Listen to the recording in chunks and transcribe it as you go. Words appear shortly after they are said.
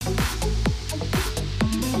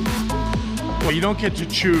Well, you don't get to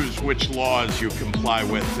choose which laws you comply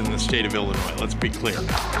with in the state of Illinois. Let's be clear.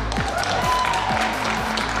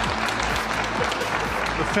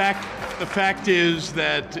 The fact is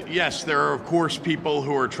that, yes, there are, of course, people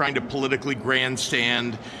who are trying to politically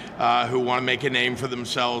grandstand, who want to make a name for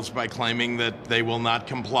themselves by claiming that they will not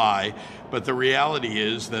comply. But the reality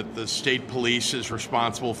is that the state police is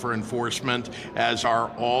responsible for enforcement, as are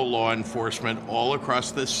all law enforcement all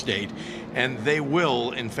across this state. And they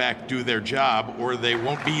will, in fact, do their job, or they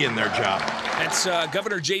won't be in their job. That's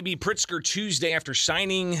Governor J.B. Pritzker Tuesday after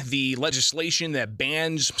signing the legislation that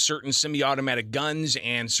bans certain semi-automatic guns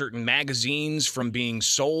and certain magazines from being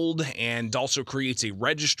sold, and also creates a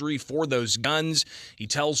registry for those guns. He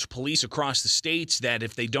tells police across the state that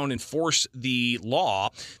if they don't enforce the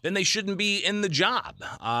law, then they shouldn't be in the job.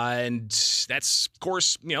 And that's, of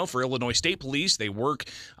course, for Illinois State Police. They work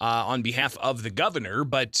on behalf of the governor,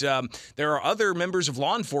 but there are other members of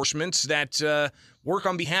law enforcement that work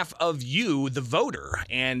on behalf of you, the voter,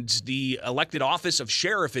 and the elected office of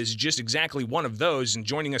sheriff is just exactly one of those. And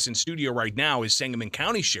joining us in studio right now is Sangamon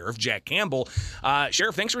County Sheriff Jack Campbell.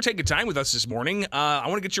 Sheriff, thanks for taking time with us this morning. I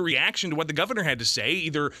want to get your reaction to what the governor had to say.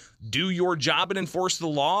 Either do your job and enforce the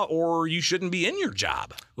law, or you shouldn't be in your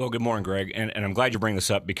job. Well, good morning, Greg, and I'm glad you bring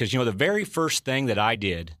this up because, the very first thing that I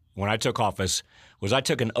did when I took office was I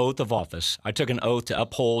took an oath of office. I took an oath to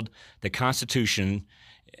uphold the Constitution.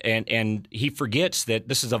 And he forgets that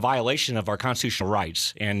this is a violation of our constitutional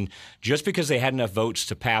rights. And just because they had enough votes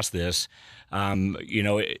to pass this, time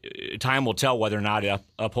will tell whether or not it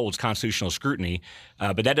upholds constitutional scrutiny.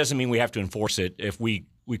 But that doesn't mean we have to enforce it if we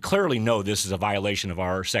clearly know this is a violation of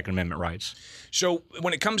our Second Amendment rights. So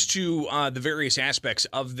when it comes to the various aspects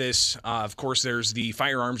of this, of course, there's the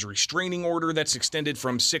firearms restraining order that's extended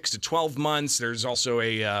from 6 to 12 months. There's also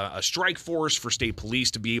a strike force for state police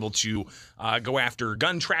to be able to go after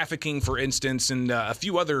gun trafficking, for instance, and a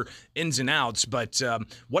few other ins and outs. But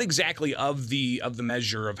what exactly of the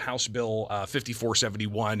measure of House Bill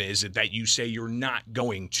 5471 is it that you say you're not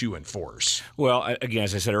going to enforce? Well, again,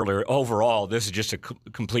 as I said earlier, overall, this is just a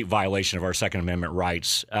complete violation of our Second Amendment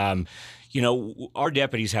rights. Our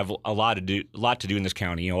deputies have a lot to do in this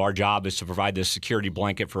county. Our job is to provide this security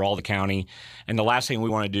blanket for all the county, and the last thing we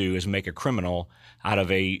want to do is make a criminal out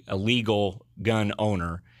of a legal gun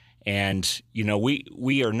owner. And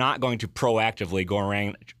we are not going to proactively go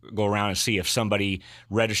around and see if somebody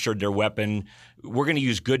registered their weapon. We're going to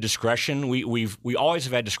use good discretion. We always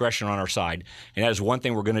have had discretion on our side, and that is one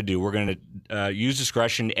thing we're going to do. We're going to use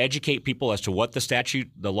discretion, educate people as to what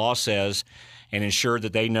the law says, and ensure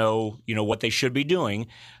that they know what they should be doing.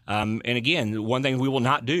 And again, one thing we will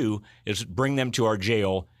not do is bring them to our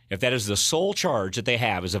jail. If that is the sole charge that they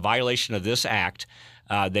have is a violation of this act,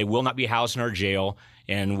 they will not be housed in our jail.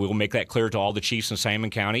 And we'll make that clear to all the chiefs in Sangamon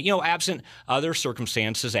County. Absent other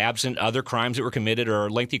circumstances, absent other crimes that were committed or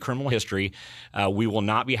lengthy criminal history, we will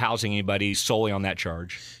not be housing anybody solely on that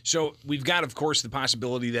charge. So we've got, of course, the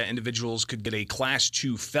possibility that individuals could get a Class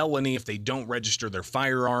 2 felony if they don't register their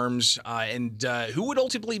firearms. And who would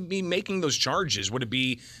ultimately be making those charges? Would it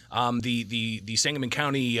be the Sangamon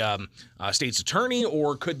County state's attorney,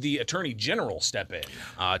 or could the attorney general step in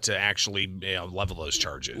to actually level those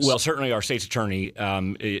charges? Well, certainly our state's attorney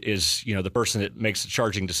is the person that makes the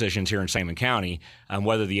charging decisions here in Sangamon County.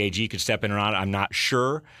 Whether the AG could step in or not, I'm not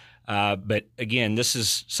sure. But again, this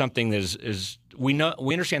is something that is we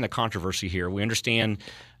understand the controversy here. We understand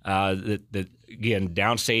that again,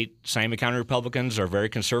 downstate Sangamon County Republicans are very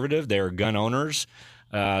conservative. They're gun owners.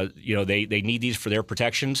 They need these for their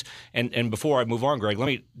protections. And before I move on, Greg, let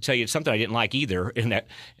me tell you something I didn't like either. And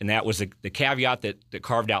that was the caveat that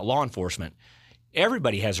carved out law enforcement.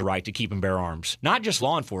 Everybody has a right to keep and bear arms, not just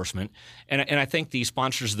law enforcement. And I think the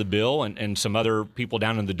sponsors of the bill and some other people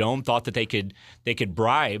down in the Dome thought that they could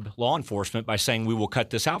bribe law enforcement by saying we will cut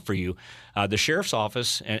this out for you. The sheriff's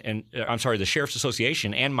office the Sheriff's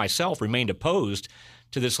Association and myself remained opposed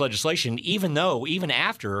to this legislation, even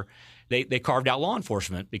after they carved out law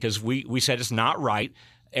enforcement, because we said it's not right.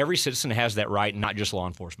 Every citizen has that right, not just law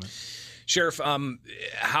enforcement. Sheriff,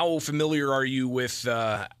 how familiar are you with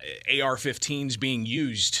AR-15s being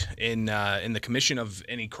used in the commission of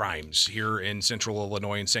any crimes here in Central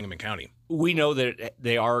Illinois and Sangamon County? We know that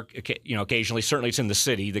they are, occasionally. Certainly, it's in the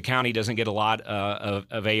city. The county doesn't get a lot of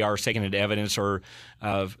ARs taken into evidence, or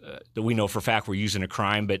that we know for a fact were used in a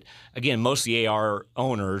crime. But again, most of the AR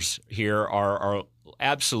owners here are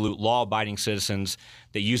absolute law-abiding citizens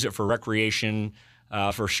that use it for recreation.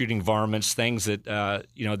 For shooting varmints, things that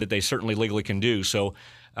that they certainly legally can do. So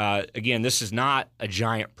again, this is not a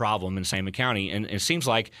giant problem in Sangamon County, and it seems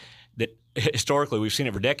like that historically, we've seen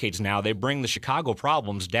it for decades now, they bring the Chicago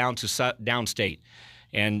problems down to downstate.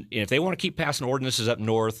 And if they want to keep passing ordinances up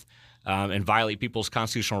north and violate people's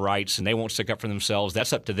constitutional rights, and they won't stick up for themselves,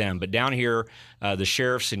 that's up to them. But down here, the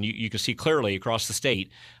sheriffs, and you can see clearly across the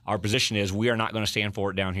state, our position is we are not going to stand for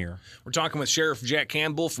it down here. We're talking with Sheriff Jack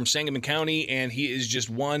Campbell from Sangamon County, and he is just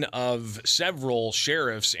one of several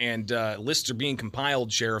sheriffs, and lists are being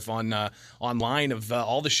compiled, Sheriff, online of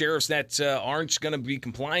all the sheriffs that aren't going to be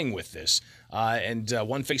complying with this. And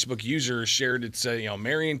one Facebook user shared it's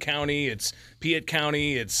Marion County, it's Piatt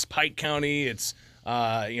County, it's Pike County, it's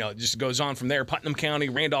it just goes on from there. Putnam County,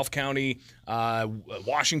 Randolph County,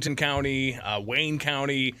 Washington County, Wayne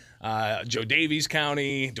County, Joe Davies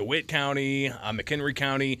County, DeWitt County, McHenry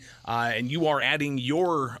County, and you are adding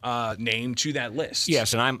your name to that list.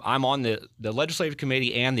 Yes, and I'm on the legislative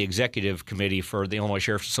committee and the executive committee for the Illinois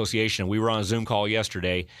Sheriff's Association. We were on a Zoom call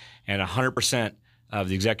yesterday, and 100% of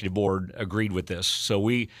the executive board agreed with this. So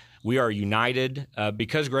we are united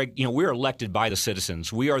because, Greg, we're elected by the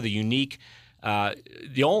citizens. We are the unique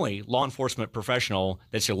the only law enforcement professional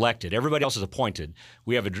that's elected. Everybody else is appointed.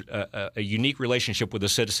 We have a unique relationship with the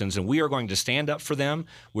citizens, and we are going to stand up for them.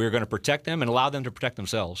 We are going to protect them and allow them to protect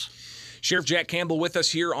themselves. Sheriff Jack Campbell with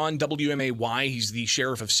us here on WMAY. He's the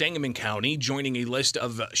sheriff of Sangamon County, joining a list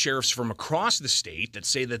of sheriffs from across the state that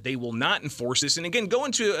say that they will not enforce this. And again, go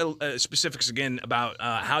into specifics again about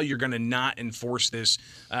how you're going to not enforce this,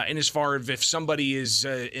 and as far as if somebody is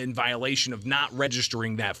in violation of not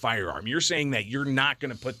registering that firearm. You're saying that you're not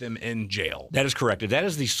going to put them in jail. That is correct. That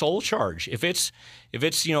is the sole charge. If it's a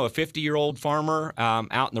 50-year-old farmer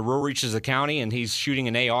out in the rural reaches of the county and he's shooting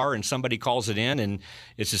an AR and somebody calls it in and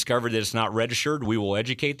it's discovered that it's not registered, we will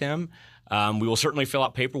educate them. We will certainly fill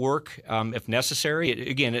out paperwork if necessary.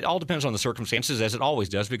 It all depends on the circumstances, as it always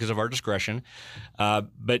does, because of our discretion.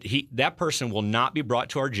 But that person will not be brought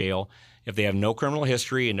to our jail if they have no criminal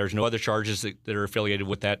history and there's no other charges that are affiliated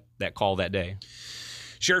with that call that day.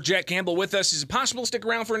 Sheriff Jack Campbell with us. Is it possible to stick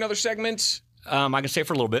around for another segment? I can stay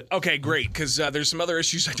for a little bit. Okay, great, because there's some other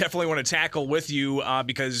issues I definitely want to tackle with you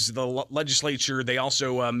because the legislature, they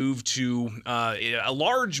also moved to a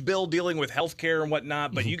large bill dealing with health care and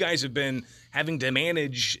whatnot, but you guys have been having to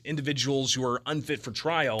manage individuals who are unfit for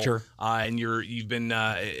trial. Sure. And you've been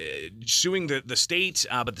suing the state,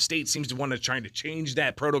 but the state seems to want to try to change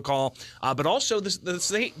that protocol. But also the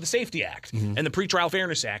Safety Act and the Pretrial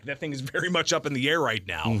Fairness Act. That thing is very much up in the air right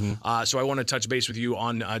now. So I want to touch base with you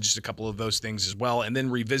on just a couple of those things as well, and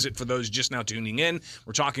then revisit for those just now tuning in.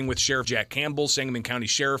 We're talking with Sheriff Jack Campbell, Sangamon County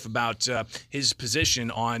Sheriff, about his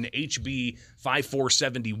position on HB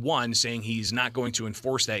 5471, saying he's not going to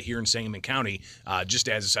enforce that here in Sangamon County, just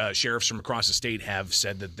as sheriffs from across the state have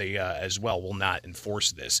said that they as well will not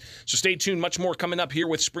enforce this. So stay tuned. Much more coming up here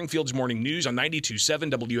with Springfield's Morning News on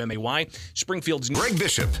 92.7 WMAY. Springfield's Greg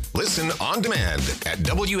Bishop. Listen on demand at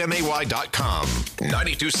WMAY.com.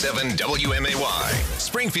 92.7 WMAY.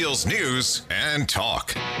 Springfield's News and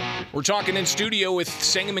Talk. We're talking in studio with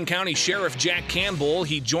Sangamon County Sheriff Jack Campbell.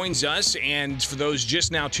 He joins us, and for those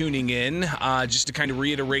just now tuning in, just to kind of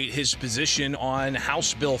reiterate his position on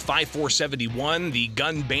House Bill 5471, the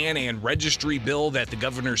gun ban and registry bill that the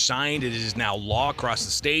governor signed. It is now law across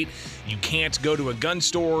the state. You can't go to a gun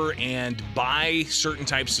store and buy certain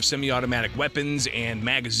types of semi-automatic weapons and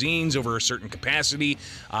magazines over a certain capacity.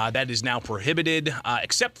 That is now prohibited,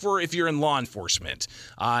 except for if you're in law enforcement.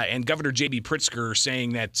 And Governor J.B. Pritzker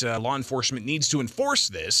saying that law enforcement needs to enforce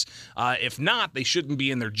this. If not, they shouldn't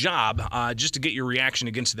be in their job. Just to get your reaction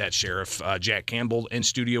against that, Sheriff Jack Campbell in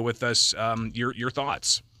studio with us. Your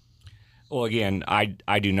thoughts? Well, again,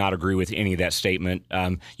 I do not agree with any of that statement.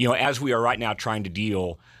 As we are right now trying to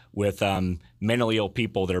deal with mentally ill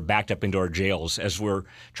people that are backed up into our jails, as we're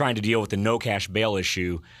trying to deal with the no cash bail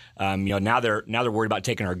issue, now they're worried about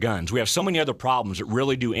taking our guns. We have so many other problems that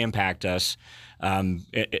really do impact us.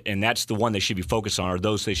 And that's the one they should be focused on, or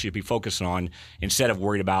those they should be focusing on, instead of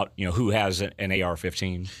worried about who has an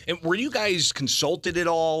AR-15. And were you guys consulted at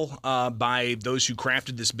all by those who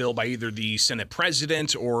crafted this bill, by either the Senate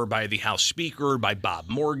President or by the House Speaker, by Bob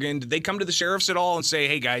Morgan? Did they come to the sheriffs at all and say,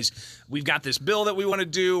 "Hey guys, we've got this bill that we want to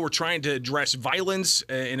do. We're trying to address violence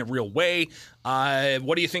in a real way.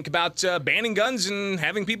 What do you think about banning guns and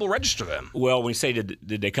having people register them?" Well, when you say did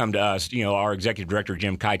they come to us, our executive director,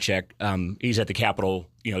 Jim Kychek, he's at the Capitol,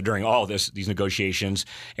 during all these negotiations,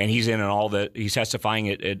 and he's in on he's testifying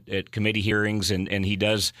at committee hearings, and he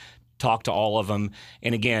does talk to all of them.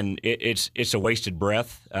 And again, it's a wasted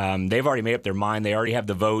breath. They've already made up their mind. They already have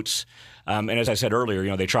the votes. And as I said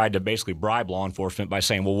earlier, they tried to basically bribe law enforcement by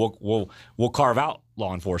saying, well, we'll carve out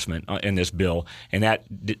law enforcement in this bill, and that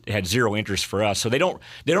had zero interest for us. So they don't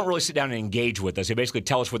really sit down and engage with us. They basically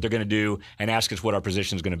tell us what they're going to do and ask us what our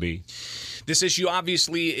position is going to be. This issue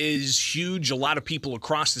obviously is huge. A lot of people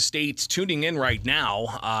across the states tuning in right now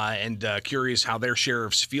and curious how their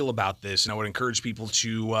sheriffs feel about this. And I would encourage people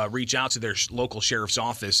to reach out to their local sheriff's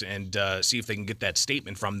office and see if they can get that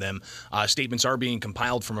statement from them. Statements are being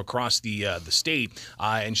compiled from across the state.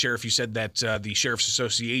 And Sheriff, you said that the Sheriff's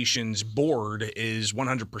Association's board is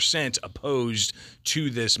 100% opposed to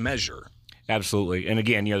this measure. Absolutely. And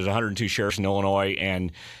again, there's 102 sheriffs in Illinois,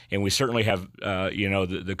 and we certainly have,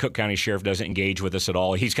 the Cook County Sheriff doesn't engage with us at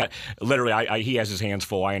all. He's got literally, he has his hands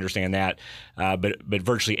full. I understand that. But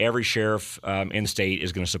virtually every sheriff in the state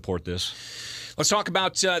is going to support this. Let's talk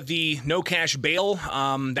about the no cash bail.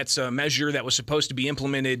 That's a measure that was supposed to be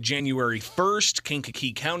implemented January 1st.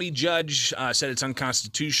 Kankakee County judge said it's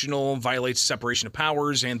unconstitutional, violates separation of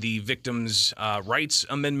powers and the Victims' Rights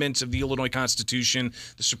Amendments of the Illinois Constitution.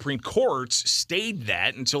 The Supreme Court stayed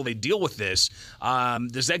that until they deal with this.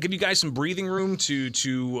 Does that give you guys some breathing room to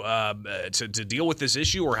deal with this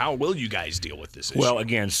issue, or how will you guys deal with this issue? Well,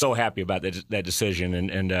 again, so happy about that decision,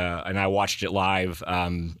 and I watched it live,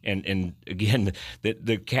 and again,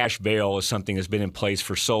 the cash bail is something that's been in place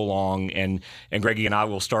for so long, and Greggy and I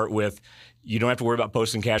will start with, you don't have to worry about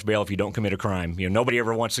posting cash bail if you don't commit a crime. Nobody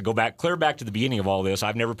ever wants to go back, clear back to the beginning of all this.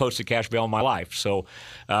 I've never posted cash bail in my life. So,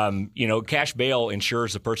 cash bail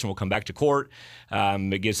ensures the person will come back to court.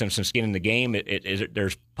 It gives them some skin in the game.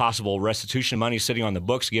 There's possible restitution money sitting on the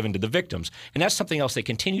books given to the victims. And that's something else they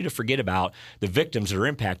continue to forget about, the victims that are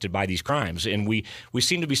impacted by these crimes. And we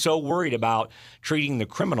seem to be so worried about treating the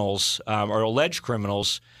criminals or alleged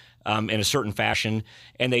criminals in a certain fashion,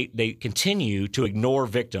 and they continue to ignore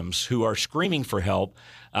victims who are screaming for help.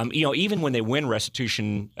 Even when they win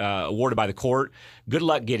restitution awarded by the court, good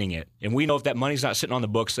luck getting it. And we know if that money's not sitting on the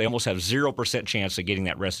books, they almost have 0% chance of getting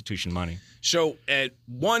that restitution money. So at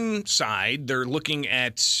one side, they're looking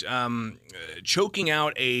at choking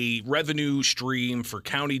out a revenue stream for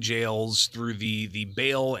county jails through the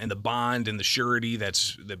bail and the bond and the surety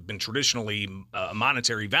that's been traditionally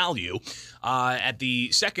monetary value. At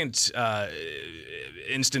the second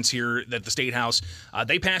instance here, that the State House,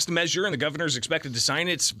 they passed a measure and the governor's expected to sign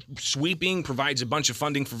it. It's sweeping, provides a bunch of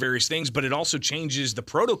funding for various things, but it also changes the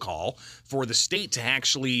protocol for the state to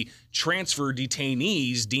actually transfer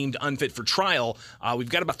detainees deemed unfit for trial. We've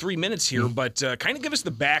got about 3 minutes here, but kind of give us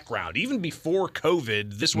the background. Even before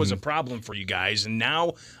COVID, this was a problem for you guys, and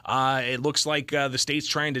now it looks like the state's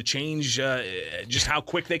trying to change just how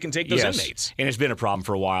quick they can take those inmates. And it's been a problem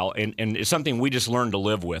for a while, and it's something we just learned to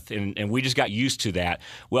live with, and we just got used to that.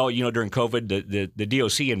 Well, during COVID, the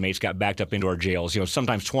DOC inmates got backed up into our jails,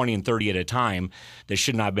 sometimes 20 and 30 at a time that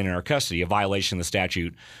should not have been in our custody, a violation of the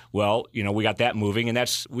statute. Well, we got that moving,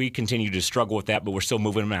 and we continue to struggle with that, but we're still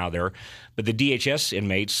moving them out of there. But the DHS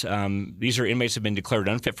inmates, these are inmates that have been declared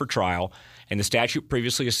unfit for trial, and the statute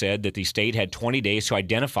previously has said that the state had 20 days to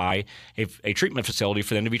identify a treatment facility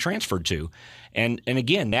for them to be transferred to. And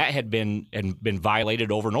again, that had been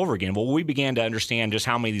violated over and over again. Well, we began to understand just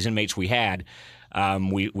how many of these inmates we had.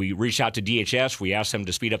 We reached out to DHS. We asked them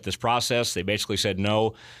to speed up this process. They basically said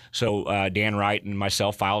no. So Dan Wright and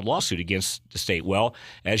myself filed a lawsuit against the state. Well,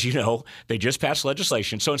 as you know, they just passed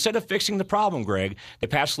legislation. So instead of fixing the problem, Greg, they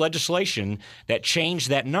passed legislation that changed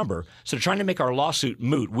that number. So they're trying to make our lawsuit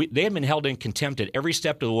moot. They have been held in contempt at every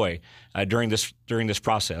step of the way during this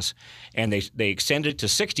process. And they extended it to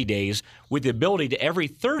 60 days with the ability to every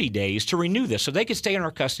 30 days to renew this. So they could stay in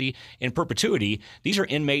our custody in perpetuity. These are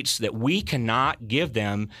inmates that we cannot give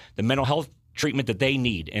them the mental health treatment that they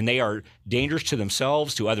need, and they are dangerous to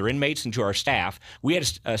themselves, to other inmates, and to our staff. We had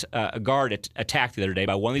a guard attacked the other day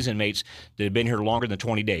by one of these inmates that had been here longer than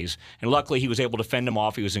 20 days, and luckily he was able to fend him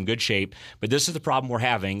off. He was in good shape, but this is the problem we're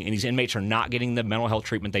having, and these inmates are not getting the mental health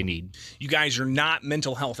treatment they need. You guys are not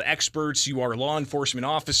mental health experts. You are law enforcement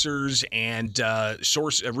officers, and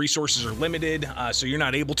resources are limited, so you're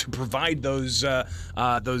not able to provide those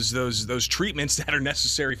treatments that are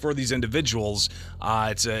necessary for these individuals.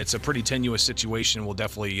 It's a pretty tenuous situation. We'll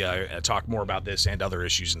definitely talk more about this and other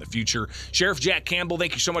issues in the future. Sheriff Jack Campbell,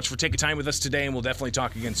 thank you so much for taking time with us today, and we'll definitely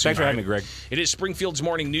talk again soon. Thanks for having me, Greg. It is Springfield's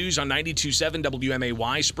Morning News on 92.7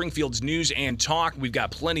 WMAY, Springfield's News and Talk. We've got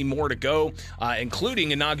plenty more to go,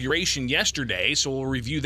 including inauguration yesterday, so we'll review